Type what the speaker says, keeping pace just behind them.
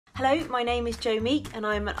Hello, my name is Meek and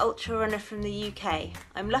I'm an ultra runner from the UK.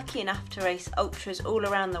 I'm lucky enough to race ultras all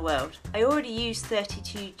around the world. I already use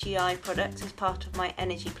 32GI products as part of my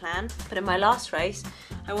energy plan, but in my last race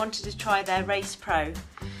I wanted to try their Race Pro.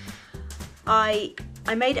 I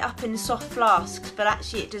made it up in soft flasks, but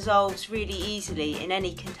actually it dissolves really easily in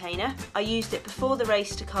any container. I used it before the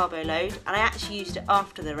race to carbo load, and I actually used it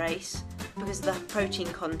after the race because of the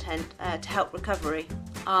protein content to help recovery.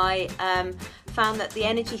 I found that the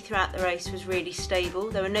energy throughout the race was really stable.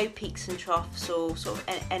 There were no peaks and troughs or sort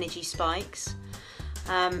of energy spikes.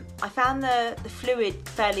 I found the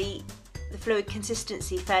fluid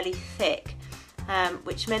consistency fairly thick,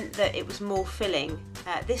 which meant that it was more filling.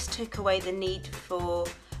 This took away the need for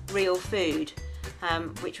real food,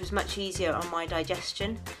 which was much easier on my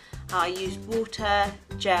digestion. I used water,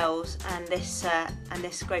 gels, and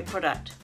this great product.